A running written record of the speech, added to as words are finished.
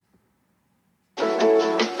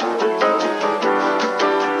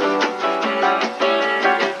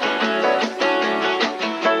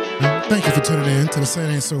to the Say It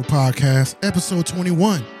Ain't So podcast, episode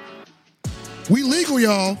 21. We legal,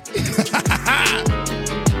 y'all.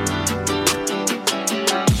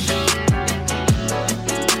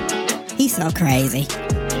 He's so crazy.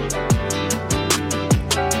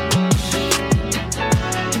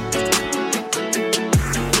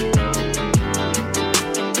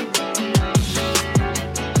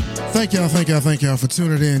 Thank y'all for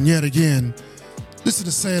tuning in yet again. This is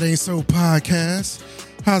the Say It Ain't So podcast.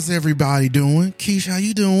 How's everybody doing? Keish, how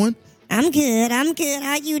you doing? I'm good.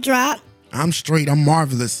 How you, Drop? I'm straight. I'm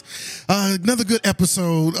marvelous. Another good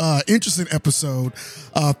episode, interesting episode.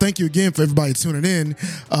 Thank you again for everybody tuning in.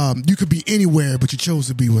 You could be anywhere, but you chose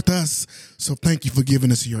to be with us. So thank you for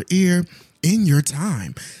giving us your ear in your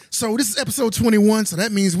time. So this is episode 21. So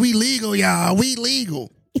that means we legal, y'all. We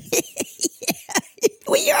legal.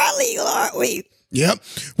 We are legal, aren't we? Yep.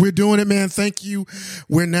 We're doing it, man. Thank you.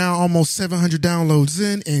 We're now almost 700 downloads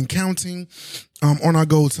in and counting. On our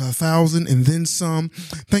goal to 1,000 and then some.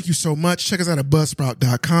 Thank you so much. Check us out at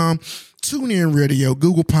buzzsprout.com. TuneIn Radio,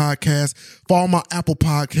 Google Podcasts. For all my Apple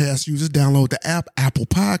Podcast users, download the app, Apple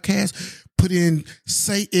Podcasts. Put in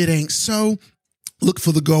Say It Ain't So. Look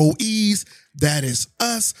for the gold E's. That is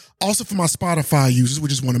us. Also for my Spotify users,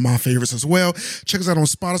 which is one of my favorites as well. Check us out on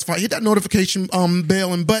Spotify. Hit that notification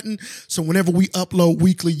bell and button. So whenever we upload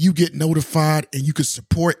weekly, you get notified and you can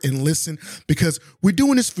support and listen because we're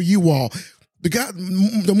doing this for you all.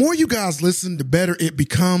 The more you guys listen, the better it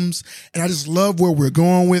becomes. And I just love where we're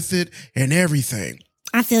going with it and everything.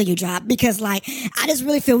 I feel you, Drop, because I just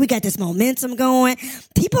really feel we got this momentum going.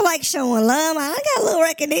 People like showing love. I got a little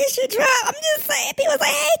recognition, Drop. I'm just saying, people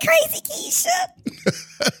say, hey, crazy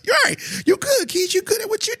Keisha. You're right. You're good, Keisha. You're good at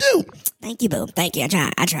what you do. Thank you, boo. Thank you. I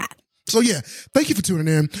try. So yeah, thank you for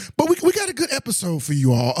tuning in. But we got a good episode for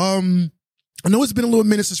you all. I know it's been a little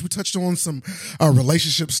minute since we touched on some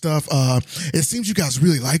relationship stuff. It seems you guys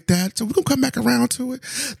really like that, so we're gonna come back around to it.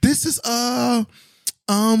 This is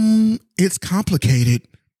It's Complicated,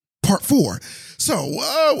 part 4. So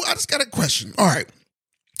I just got a question. All right,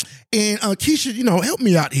 and Keisha, help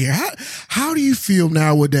me out here. How do you feel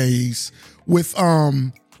nowadays with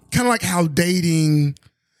kind of like how dating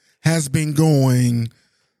has been going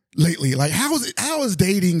lately? Like how is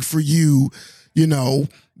dating for you?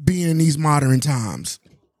 Being in these modern times.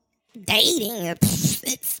 Dating,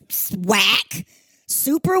 it's whack,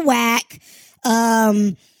 super whack.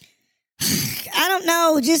 I don't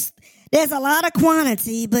know, just there's a lot of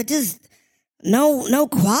quantity, but just no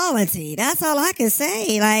quality. That's all I can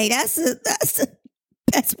say. Like that's the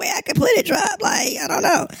best way I can put it, Drop. Like, I don't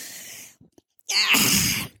know.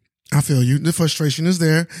 I feel you. The frustration is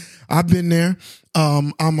there. I've been there.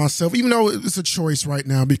 On myself, even though it's a choice right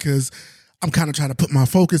now because I'm kind of trying to put my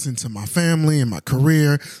focus into my family and my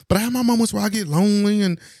career, but I have my moments where I get lonely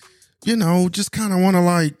and, just kind of want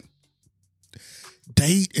to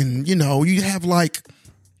date and, you have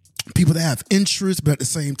people that have interest, but at the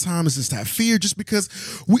same time, it's just that fear just because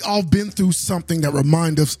we all been through something that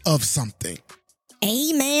remind us of something.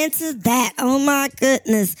 Amen to that. Oh my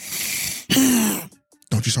goodness.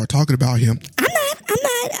 Don't you start talking about him. I'm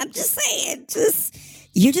not. I'm just saying,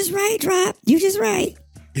 you're just right, Drop. You're just right.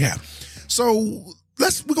 Yeah. So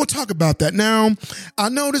we're going to talk about that. Now, I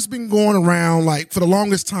know this has been going around for the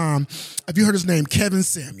longest time. Have you heard his name? Kevin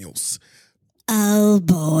Samuels. Oh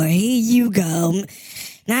boy, here you go.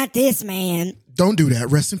 Not this man. Don't do that.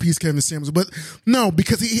 Rest in peace, Kevin Samuels. But no,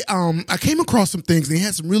 because I came across some things and he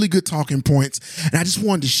had some really good talking points, and I just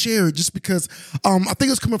wanted to share it just because I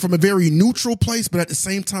think it's coming from a very neutral place, but at the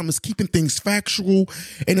same time, it's keeping things factual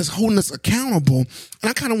and it's holding us accountable. And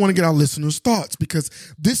I kind of want to get our listeners' thoughts because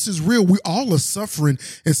this is real. We all are suffering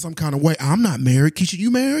in some kind of way. I'm not married. Keisha,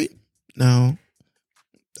 you married? No.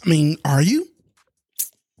 I mean, are you?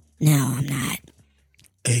 No, I'm not.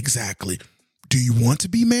 Exactly. Do you want to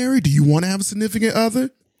be married? Do you want to have a significant other?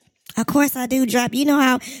 Of course I do, Drop. You know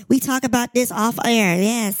how we talk about this off air.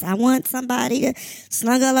 Yes, I want somebody to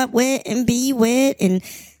snuggle up with and be with and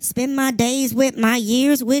spend my days with, my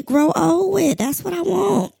years with, grow old with. That's what I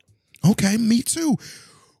want. Okay, me too.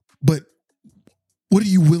 But what are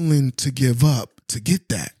you willing to give up to get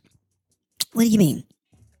that? What do you mean?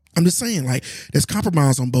 I'm just saying, there's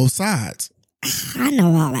compromise on both sides. I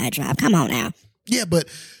know all that, Drop. Come on now. Yeah, but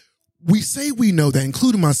we say we know that,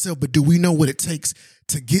 including myself, but do we know what it takes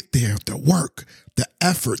to get there? The work, the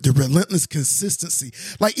effort, the relentless consistency.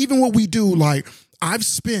 Even what we do, I've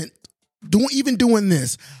spent doing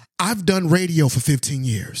this. I've done radio for 15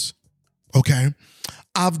 years. Okay.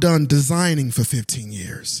 I've done designing for 15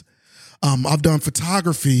 years. I've done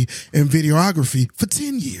photography and videography for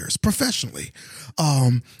 10 years professionally.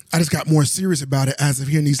 I just got more serious about it as of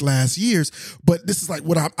here in these last years. But this is like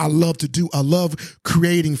what I love to do. I love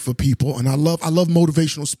creating for people, and I love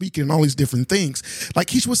motivational speaking and all these different things. Like,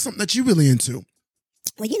 Keisha, what's something that you really into?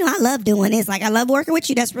 Well, I love doing this. Like, I love working with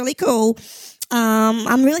you. That's really cool.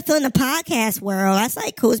 I'm really feeling the podcast world. That's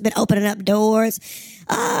like cool. It's been opening up doors.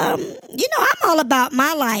 I'm all about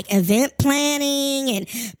my like event planning and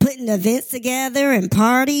putting events together and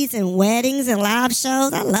parties and weddings and live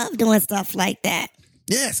shows. I love doing stuff like that.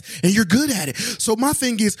 Yes, and you're good at it. So my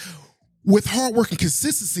thing is, with hard work and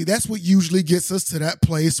consistency, that's what usually gets us to that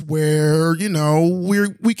place where,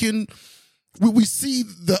 we see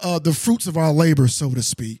the fruits of our labor, so to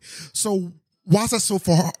speak. So why is that so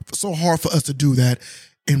hard for us to do that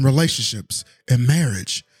in relationships and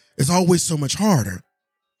marriage? It's always so much harder.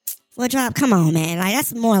 Well, Drop, come on, man. Like,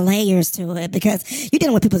 that's more layers to it because you're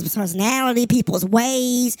dealing with people's personality, people's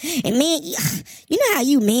ways. And men, you know how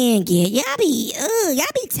you men get. Y'all be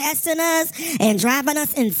testing us and driving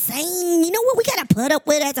us insane. You know what we got to put up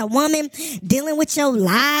with as a woman dealing with your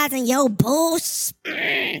lies and your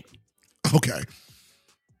bullshit? Okay.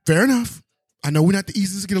 Fair enough. I know we're not the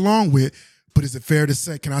easiest to get along with, but is it fair to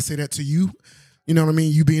say, can I say that to you? You know what I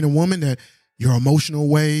mean? You being a woman, that your emotional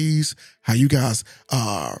ways, how you guys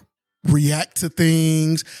react to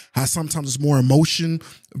things, how sometimes it's more emotion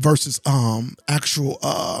versus actual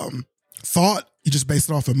thought. You just base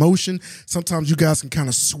it off emotion. Sometimes you guys can kind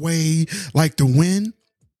of sway like the wind.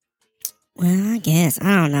 Well, I guess.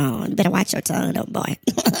 I don't know. You better watch your tongue, though, boy.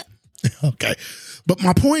 Okay. But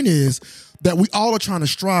my point is that we all are trying to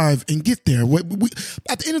strive and get there. We,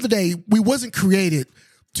 at the end of the day, we wasn't created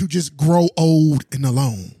to just grow old and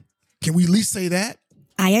alone. Can we at least say that?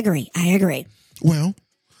 I agree. Well,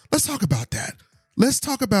 let's talk about that.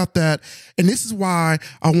 And this is why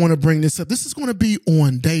I want to bring this up. This is going to be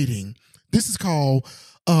on dating. This is called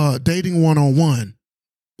Dating 101.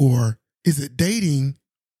 Or is it Dating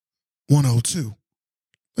 102?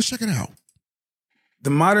 Let's check it out. The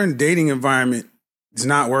modern dating environment is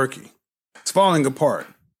not working. It's falling apart.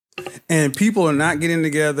 And people are not getting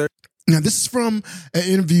together. Now, this is from an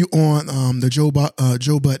interview on the Joe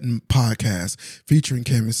Budden podcast featuring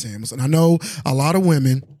Kevin Samuels. And I know a lot of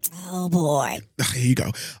women. Oh, boy. Here you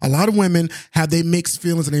go. A lot of women have they mixed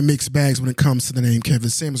feelings and they mixed bags when it comes to the name Kevin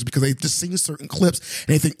Samuels because they've just seen certain clips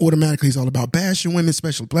and they think automatically he's all about bashing women,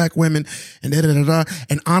 especially black women, and da-da-da-da.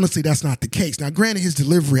 And honestly, that's not the case. Now, granted, his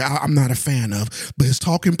delivery, I'm not a fan of, but his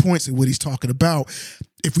talking points and what he's talking about,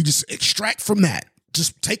 if we just extract from that,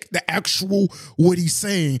 just take the actual what he's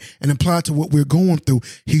saying and apply it to what we're going through.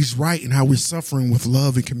 He's right in how we're suffering with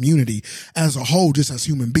love and community as a whole, just as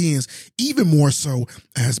human beings, even more so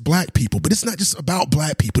as black people. But it's not just about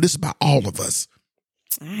black people. It's about all of us.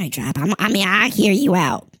 All right, Drop. I hear you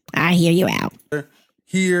out.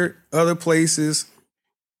 Here, other places,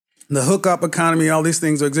 the hookup economy, all these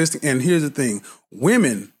things are existing. And here's the thing.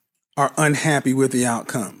 Women are unhappy with the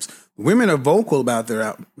outcomes. Women are vocal about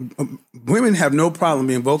women have no problem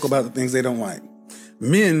being vocal about the things they don't like.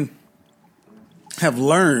 Men have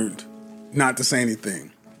learned not to say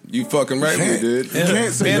anything. You fucking right, we did. You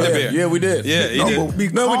can't say that. Yeah, we did. Yeah, we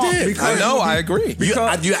did. I know, I agree.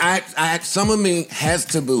 Some of me has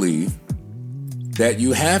to believe that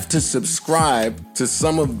you have to subscribe to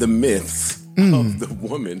some of the myths of the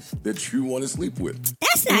woman that you want to sleep with.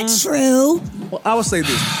 That's not true. Well, I will say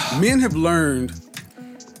this. Men have learned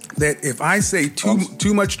that if I say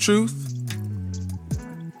too much truth,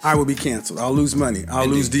 I will be canceled. I'll lose money. I'll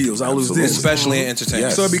lose deals. I'll lose this. Especially in entertainment.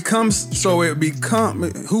 Yes. So it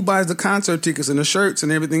becomes who buys the concert tickets and the shirts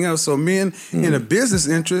and everything else. So men in a business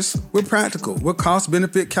interest, we're practical. We're cost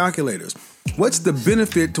benefit calculators. What's the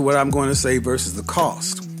benefit to what I'm going to say versus the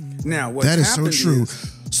cost? Now, what's happened That is so true.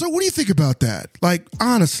 So what do you think about that? Like,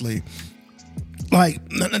 honestly, like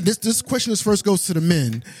this question first goes to the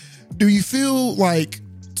men. Do you feel like,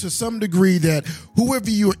 to some degree, that whoever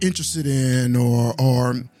you're interested in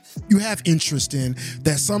or you have interest in,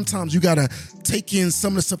 that sometimes you got to take in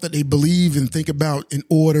some of the stuff that they believe and think about in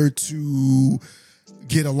order to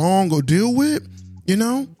get along or deal with, you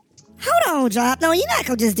know? Hold on, Drop. No, you're not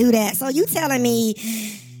going to just do that. So you telling me,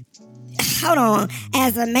 hold on,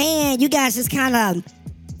 as a man, you guys just kind of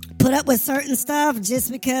put up with certain stuff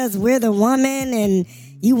just because we're the woman and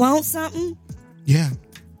you want something? Yeah,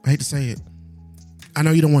 I hate to say it. I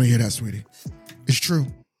know you don't want to hear that, sweetie. It's true.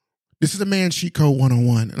 This is a man cheat code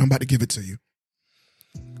 101, and I'm about to give it to you.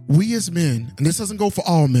 We as men, and this doesn't go for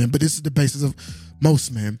all men, but this is the basis of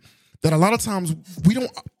most men, that a lot of times we don't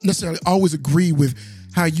necessarily always agree with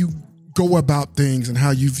how you go about things and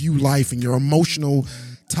how you view life and your emotional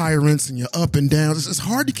tyrants and your up and downs. It's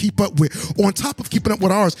hard to keep up with. On top of keeping up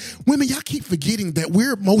with ours, women, y'all keep forgetting that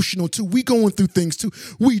we're emotional too. We going through things too.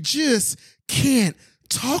 We just can't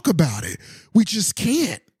talk about it. We just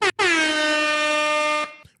can't.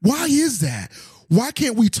 Why is that? Why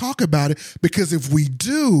can't we talk about it? Because if we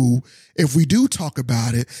do talk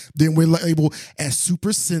about it, then we're labeled as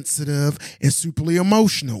super sensitive and superly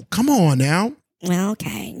emotional. Come on now. Well,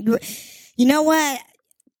 okay. You know what?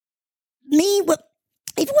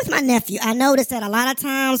 Even with my nephew, I noticed that a lot of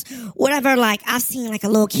times, whatever, like I've seen like a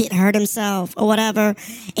little kid hurt himself or whatever,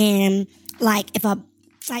 and like if a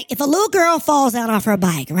little girl falls out off her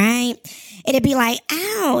bike, right? It'd be like,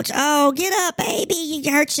 ouch, oh, get up, baby.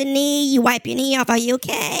 You hurt your knee. You wipe your knee off. Are you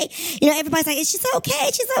okay? You know, everybody's like, she's okay.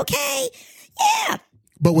 She's okay. Yeah.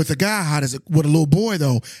 But with a guy, with a little boy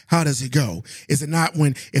though, how does it go? Is it not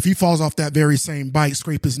if he falls off that very same bike,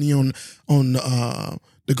 scrape his knee on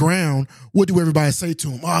the ground, what do everybody say to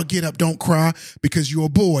him? Oh, get up, don't cry because you're a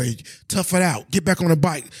boy. Tough it out. Get back on the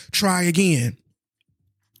bike. Try again.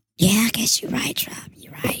 Yeah, I guess you're right, Trop.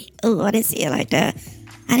 You're right. Oh, I didn't see it like that.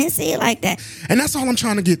 And that's all I'm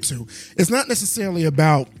trying to get to. It's not necessarily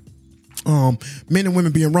about men and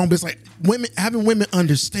women being wrong, but it's like having women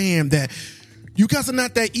understand that you guys are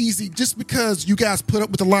not that easy. Just because you guys put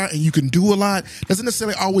up with a lot and you can do a lot doesn't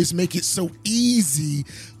necessarily always make it so easy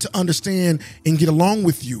to understand and get along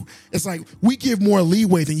with you. It's like we give more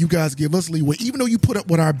leeway than you guys give us leeway, even though you put up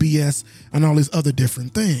with our BS and all these other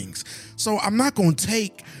different things. So I'm not going to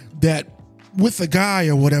take that with a guy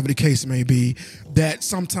or whatever the case may be, that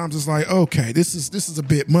sometimes it's like, okay, this is a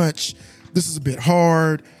bit much. This is a bit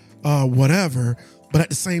hard, whatever. But at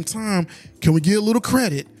the same time, can we get a little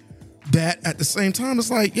credit that at the same time,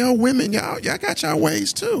 it's like, yo, women, y'all got y'all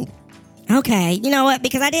ways too. Okay, you know what?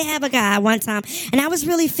 Because I did have a guy one time, and I was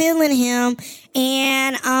really feeling him,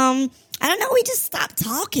 and I don't know, we just stopped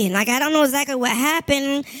talking. Like, I don't know exactly what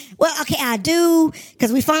happened. Well, okay, I do,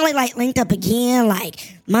 because we finally, like, linked up again,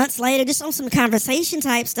 like, months later, just on some conversation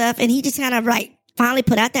type stuff, and he just kind of, like, finally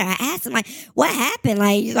put out there. I asked him, like, what happened?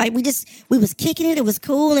 Like we was kicking it, it was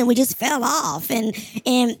cool, and we just fell off, and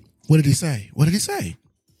What did he say?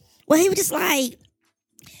 well, he was just like,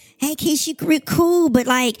 hey, Keisha, you cool, but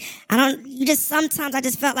like, sometimes I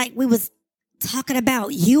just felt like we was talking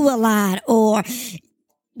about you a lot, or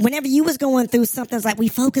whenever you was going through something, it's like we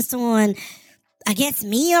focused on, I guess,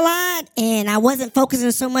 me a lot, and I wasn't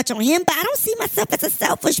focusing so much on him, but I don't see myself as a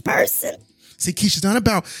selfish person. See, Keisha, it's not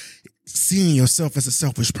about seeing yourself as a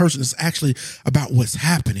selfish person. It's actually about what's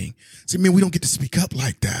happening. See, man, we don't get to speak up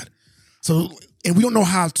like that. So, and we don't know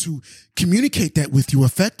how to communicate that with you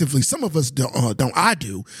effectively. Some of us don't. I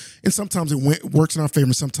do. And sometimes it works in our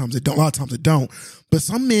favor. Sometimes it don't. A lot of times it don't. But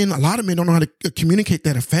a lot of men don't know how to communicate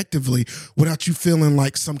that effectively without you feeling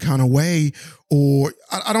like some kind of way, or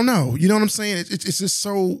I don't know. You know what I'm saying? It's just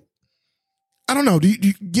so, I don't know. Do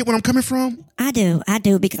you get what I'm coming from? I do,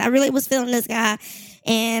 because I really was feeling this guy,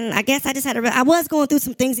 and I guess I just I was going through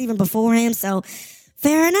some things even before him, so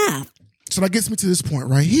fair enough. So that gets me to this point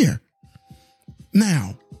right here.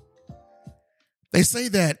 Now, they say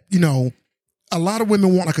that, a lot of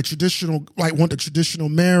women want the traditional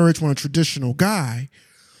marriage, want a traditional guy,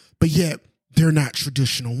 but yet they're not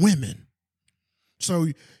traditional women. So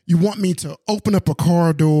you want me to open up a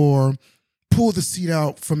car door, pull the seat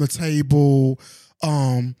out from the table,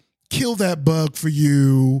 kill that bug for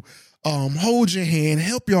you, hold your hand,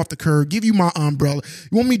 help you off the curb, give you my umbrella.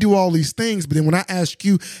 You want me to do all these things, but then when I ask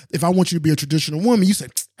you if I want you to be a traditional woman, you say,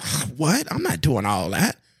 what? I'm not doing all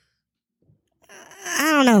that.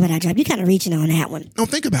 I don't know about that, Job. You're kind of reaching on that one. Don't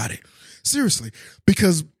think about it. Seriously.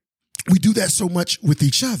 Because we do that so much with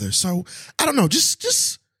each other. So, I don't know.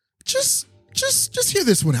 Just hear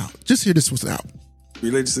this one out. Just hear this one out.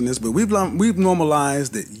 Religious in this, but we've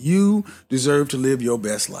normalized that you deserve to live your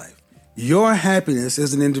best life. Your happiness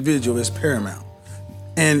as an individual is paramount.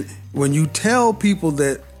 And when you tell people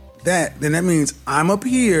that, then that means I'm up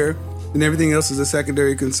here and everything else is a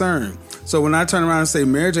secondary concern. So when I turn around and say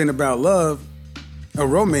marriage ain't about love or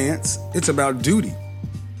romance, it's about duty.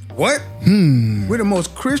 What? We're the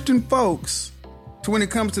most Christian folks. So when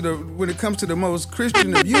it comes to the most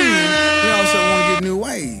Christian of union, we also want to get a new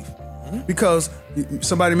wave. Because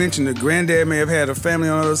somebody mentioned that granddad may have had a family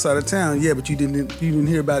on the other side of town. Yeah, but you didn't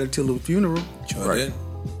hear about it till the funeral. Sure did.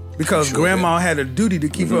 Because grandma had a duty to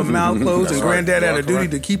keep her mouth closed, and granddad had a duty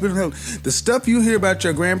to keep it held. The stuff you hear about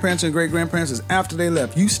your grandparents and great-grandparents is after they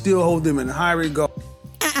left. You still hold them in high regard.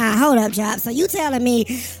 Hold up, Job. So you telling me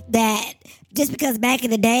that just because back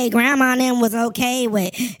in the day, grandma and them was okay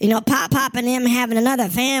with, Pop and them having another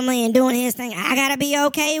family and doing his thing, I gotta be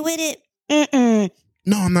okay with it?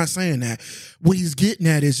 No, I'm not saying that. What he's getting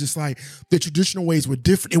at is just like the traditional ways were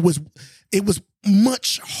different. It was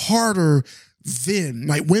much harder then.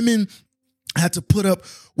 Like women had to put up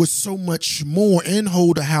with so much more and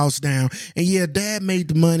hold the house down. And yeah, dad made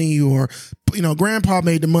the money, or grandpa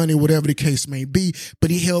made the money, whatever the case may be, but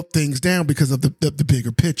he held things down because of the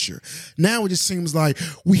bigger picture. Now it just seems like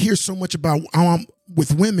we hear so much about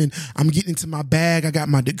with women, I'm getting into my bag. I got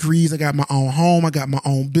my degrees. I got my own home. I got my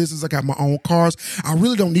own business. I got my own cars. I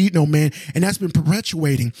really don't need no man. And that's been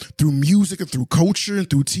perpetuating through music and through culture and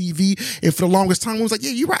through TV. And for the longest time, I was like,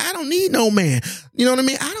 yeah, you're right. I don't need no man. You know what I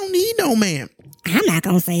mean? I don't need no man. I'm not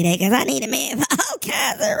going to say that because I need a man for all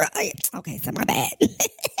kinds of... Okay, so my bad.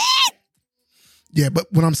 Yeah, but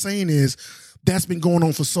what I'm saying is that's been going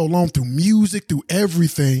on for so long through music, through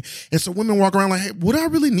everything. And so women walk around like, hey, what do I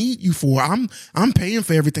really need you for? I'm paying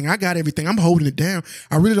for everything. I got everything. I'm holding it down.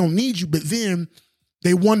 I really don't need you. But then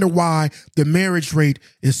they wonder why the marriage rate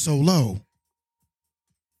is so low.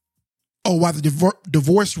 Oh, why the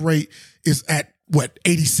divorce rate is at,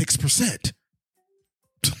 86%?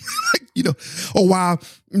 Or why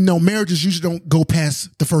marriages usually don't go past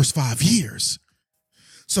the first 5 years.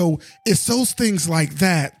 So it's those things like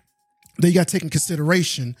that you got to take in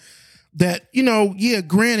consideration that,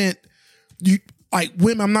 granted, you like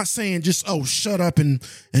women, I'm not saying just, shut up and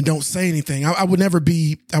don't say anything. I would never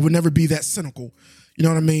be that cynical. You know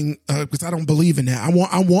what I mean? Because I don't believe in that. I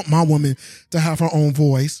want my woman to have her own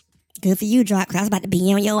voice. Good for you, Drop, because I was about to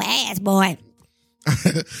be on your ass, boy.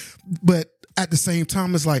 But at the same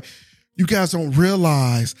time, it's like, you guys don't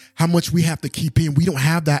realize how much we have to keep in. We don't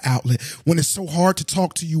have that outlet when it's so hard to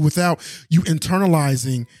talk to you without you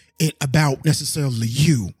internalizing it about necessarily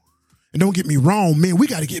you. And don't get me wrong, man, we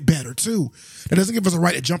got to get better too. That doesn't give us a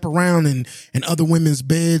right to jump around in other women's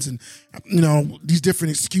beds and, these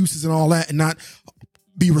different excuses and all that and not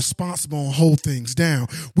be responsible and hold things down.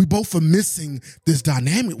 We both are missing this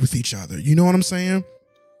dynamic with each other. You know what I'm saying?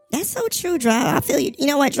 That's so true, Drop. I feel you. You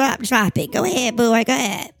know what? Drop it. Go ahead, boy. Go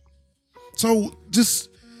ahead. So just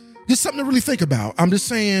something to really think about. I'm just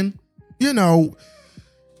saying, we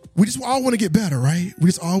just all want to get better, right? We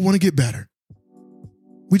just all want to get better.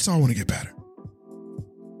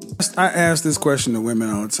 I ask this question to women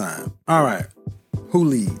all the time. All right, who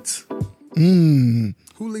leads? Who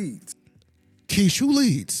leads? Keish, who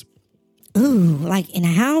leads? Ooh, like in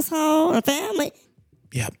a household, a family?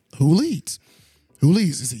 Yeah, who leads? Who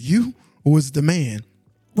leads? Is it you or is it the man?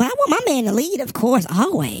 Well, I want my man to lead, of course,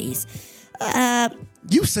 always.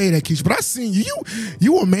 You say that, Keish, but I seen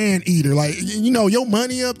you a man eater. Like, your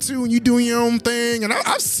money up too, and you doing your own thing. And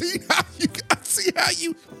I've seen how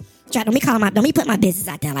you. Drop, don't me put my business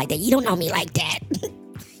out there like that. You don't know me like that.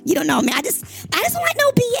 You don't know me. I just don't like no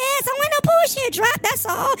BS. I don't like no bullshit, Drop. That's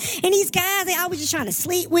all. And these guys, they always just trying to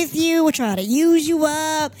sleep with you, or trying to use you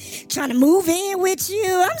up, trying to move in with you.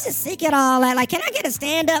 I'm just sick of all that. Like, can I get a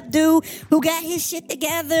stand-up dude who got his shit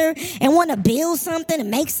together and want to build something and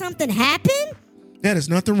make something happen? There's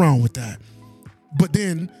nothing wrong with that. But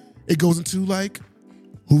then it goes into like,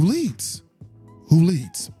 who leads? Who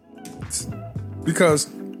leads? Because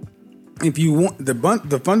if you want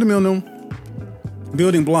the fundamental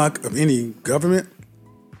building block of any government,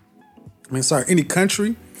 any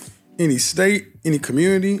country, any state, any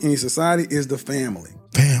community, any society is the family.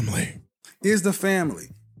 Family. Is the family.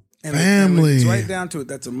 And family. It's right down to it.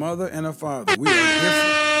 That's a mother and a father. We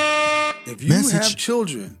are different. If you have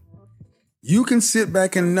children, you can sit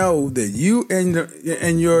back and know that you and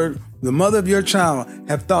the mother of your child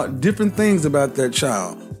have thought different things about their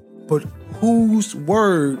child. But whose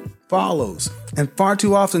word follows? And far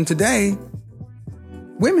too often today,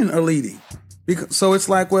 women are leading. So it's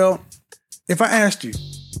like, well, if I asked you,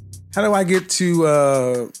 how do I get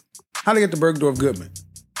to Bergdorf Goodman?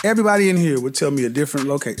 Everybody in here would tell me a different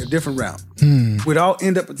location, a different route. We'd all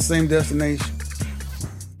end up at the same destination.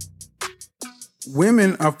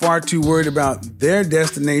 Women are far too worried about their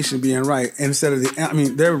destination being right instead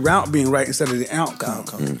of their route being right instead of the outcome.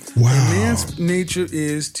 Wow. And man's nature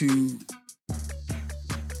is to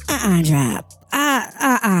Drop.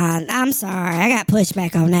 I'm sorry. I got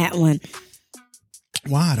pushback on that one.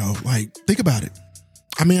 Why though? Like, think about it.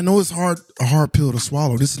 I know it's a hard pill to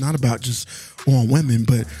swallow. This is not about just on women,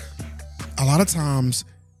 but a lot of times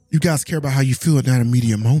you guys care about how you feel at that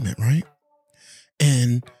immediate moment, right?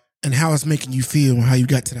 And how it's making you feel and how you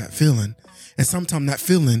got to that feeling. And sometimes that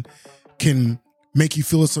feeling can make you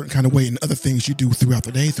feel a certain kind of way in other things you do throughout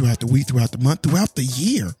the day, throughout the week, throughout the month, throughout the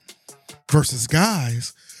year. Versus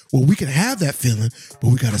guys, well, we can have that feeling,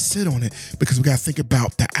 but we got to sit on it because we got to think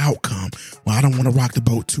about the outcome. Well, I don't want to rock the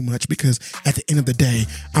boat too much because at the end of the day,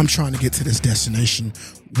 I'm trying to get to this destination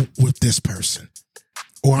with this person.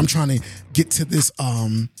 or I'm trying to get to this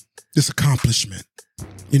this accomplishment,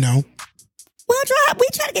 you know? Well, we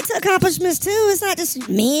try to get to accomplishments too. It's not just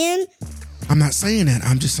men. I'm not saying that.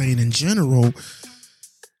 I'm just saying in general,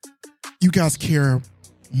 you guys care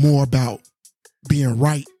more about being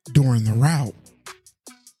right during the route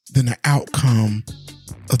than the outcome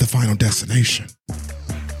of the final destination.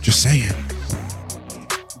 Just saying.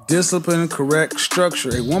 Discipline, correct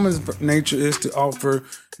structure. A woman's nature is to offer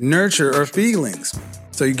nurture or feelings.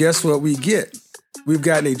 So guess what we get? We've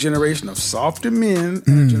gotten a generation of softer men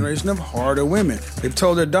and a generation of harder women. They've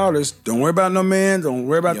told their daughters, don't worry about no man, don't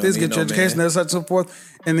worry about this, get your education, and so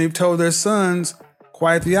forth. And they've told their sons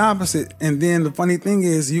quite the opposite. And then the funny thing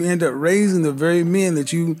is you end up raising the very men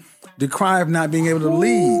that you decry of not being able to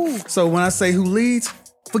lead. So when I say who leads,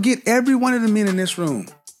 forget every one of the men in this room.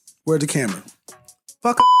 Where's the camera?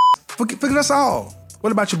 Forget us all.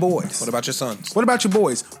 What about your boys? What about your sons? What about your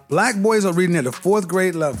boys? Black boys are reading at the 4th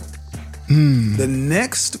grade level. The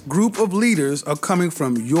next group of leaders are coming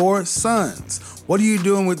from your sons. What are you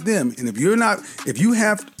doing with them? And if you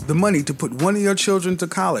have the money to put one of your children to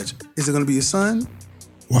college, is it going to be your son?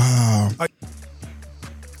 Wow.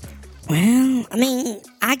 Well, I mean,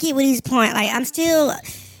 I get what he's point. Like, I'm still,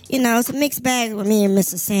 it's a mixed bag with me and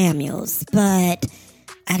Mr. Samuels, but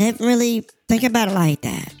I didn't really think about it like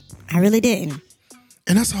that. I really didn't.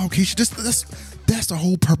 And that's all, Keisha. That's the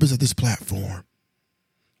whole purpose of this platform.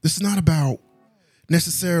 This is not about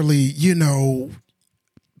necessarily,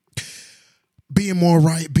 being more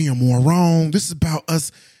right, being more wrong. This is about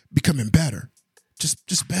us becoming better,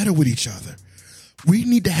 just better with each other. We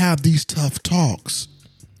need to have these tough talks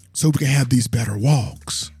so we can have these better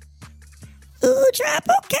walks. Ooh, Trap,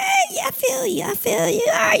 okay. I feel you. All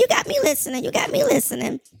right, you got me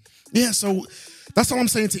listening. Yeah, so that's all I'm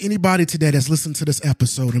saying to anybody today that's listening to this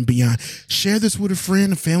episode and beyond. Share this with a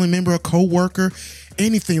friend, a family member, a coworker,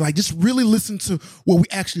 anything. Like, just really listen to what we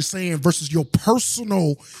actually saying versus your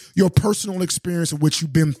personal experience of what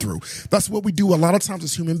you've been through. That's what we do a lot of times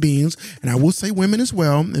as human beings, and I will say women as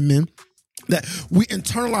well, and men, that we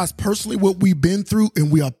internalize personally what we've been through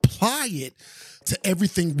and we apply it to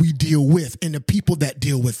everything we deal with and the people that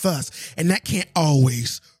deal with us. And that can't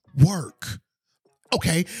always work.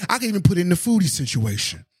 Okay, I can even put it in the foodie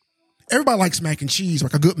situation. Everybody likes mac and cheese,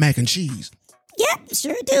 like a good mac and cheese. Yep,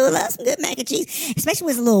 sure do. Love some good mac and cheese, especially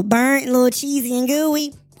when it's a little burnt, a little cheesy and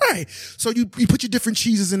gooey. Right. So you put your different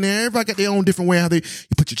cheeses in there. Everybody got their own different way how you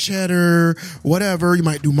put your cheddar, whatever. You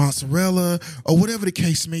might do mozzarella or whatever the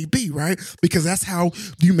case may be, right? Because that's how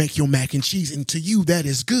you make your mac and cheese. And to you, that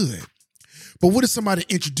is good. But what if somebody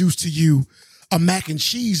introduced to you a mac and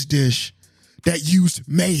cheese dish that used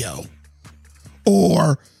mayo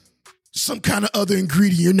or some kind of other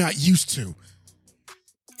ingredient you're not used to?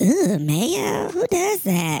 Ooh, mayo? Who does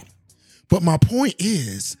that? But my point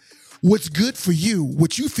is, what's good for you,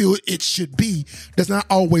 what you feel it should be, does not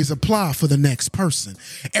always apply for the next person.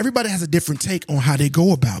 Everybody has a different take on how they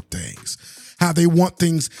go about things, how they want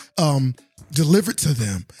things delivered to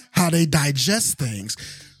them, how they digest things.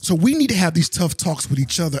 So we need to have these tough talks with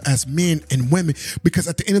each other as men and women, because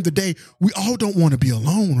at the end of the day, we all don't want to be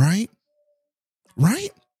alone, right? Right?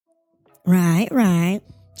 Right.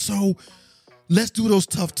 So let's do those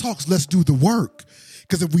tough talks. Let's do the work.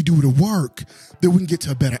 Because if we do the work, then we can get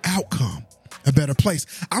to a better outcome, a better place.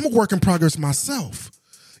 I'm a work in progress myself.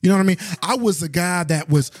 You know what I mean? I was a guy that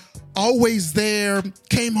was always there,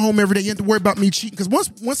 came home every day. You didn't have to worry about me cheating. Because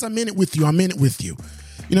once I'm in it with you, I'm in it with you.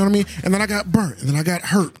 You know what I mean? And then I got burnt. And then I got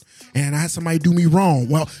hurt. And I had somebody do me wrong.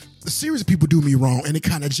 Well, a series of people do me wrong. And it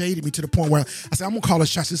kind of jaded me to the point where I said, I'm going to call a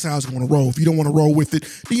shot. This is how I was going to roll. If you don't want to roll with it,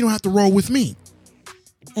 then you don't have to roll with me.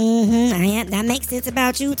 That makes sense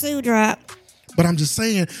about you too, Drop. But I'm just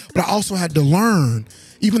saying, but I also had to learn,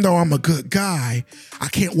 even though I'm a good guy, I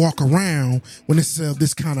can't walk around when it's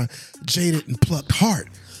this kind of jaded and plucked heart.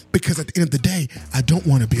 Because at the end of the day, I don't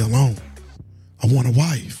want to be alone. I want a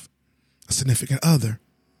wife, a significant other.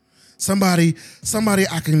 Somebody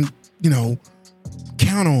I can,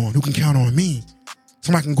 count on, who can count on me.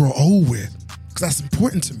 Somebody I can grow old with, because that's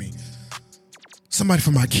important to me. Somebody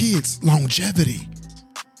for my kids, longevity.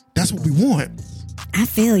 That's what we want. I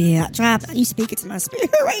feel you. Drop, you speaking to my spirit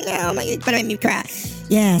right now. You better make me cry.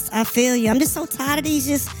 Yes, I feel you. I'm just so tired of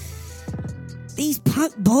these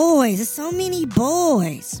punk boys. There's so many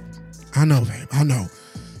boys. I know, babe. I know.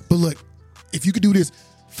 But look, if you could do this,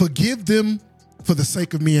 forgive them for the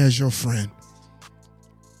sake of me as your friend.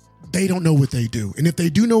 They don't know what they do. And if they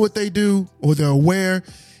do know what they do, or they're aware,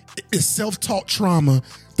 it's self-taught trauma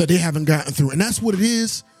that they haven't gotten through. And that's what it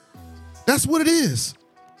is. That's what it is.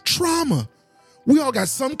 Trauma. We all got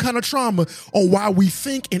some kind of trauma on why we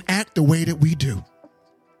think and act the way that we do.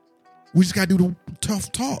 We just got to do the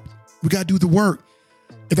tough talk. We got to do the work.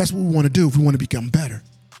 If that's what we want to do, if we want to become better.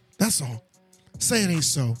 That's all. Say It Ain't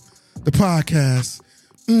So. The podcast,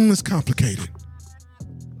 it's complicated.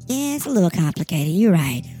 Yeah, it's a little complicated. You're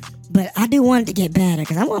right. But I do want it to get better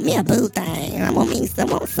because I want me a boo thing. I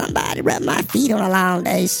want somebody to rub my feet on a long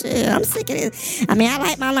day. Shit, I'm sick of this. I mean, I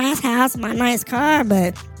like my nice house, my nice car,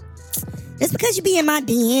 but just because you be in my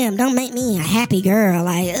DM don't make me a happy girl.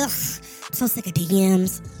 Like, ugh, I'm so sick of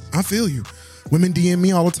DMs. I feel you. Women DM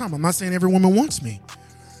me all the time. I'm not saying every woman wants me,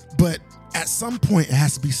 but at some point it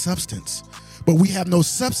has to be substance. But we have no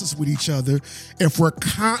substance with each other if we're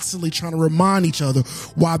constantly trying to remind each other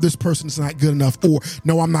why this person is not good enough, or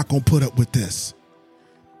no, I'm not going to put up with this.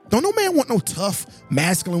 Don't no man want no tough,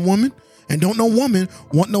 masculine woman, and don't no woman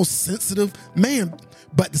want no sensitive man.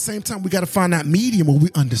 But at the same time, we got to find that medium where we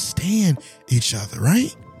understand each other,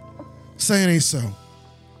 right? Say It Ain't So.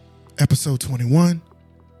 Episode 21.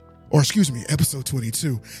 Or excuse me, episode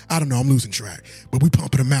 22. I don't know, I'm losing track. But we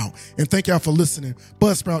pumping them out. And thank y'all for listening.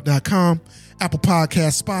 Buzzsprout.com, Apple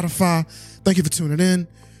Podcasts, Spotify. Thank you for tuning in.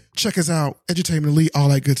 Check us out. Edutainment Elite, all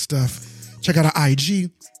that good stuff. Check out our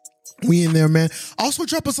IG. We in there, man. Also,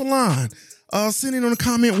 drop us a line. Send it on the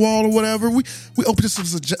comment wall or whatever. We open to some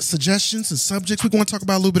suggestions and subjects. We're going to talk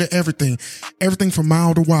about a little bit of everything. Everything from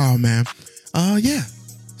mild to wild, man. Yeah.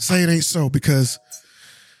 Say it ain't so, because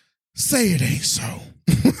say it ain't so.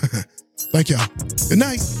 Thank y'all. Good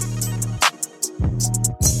night.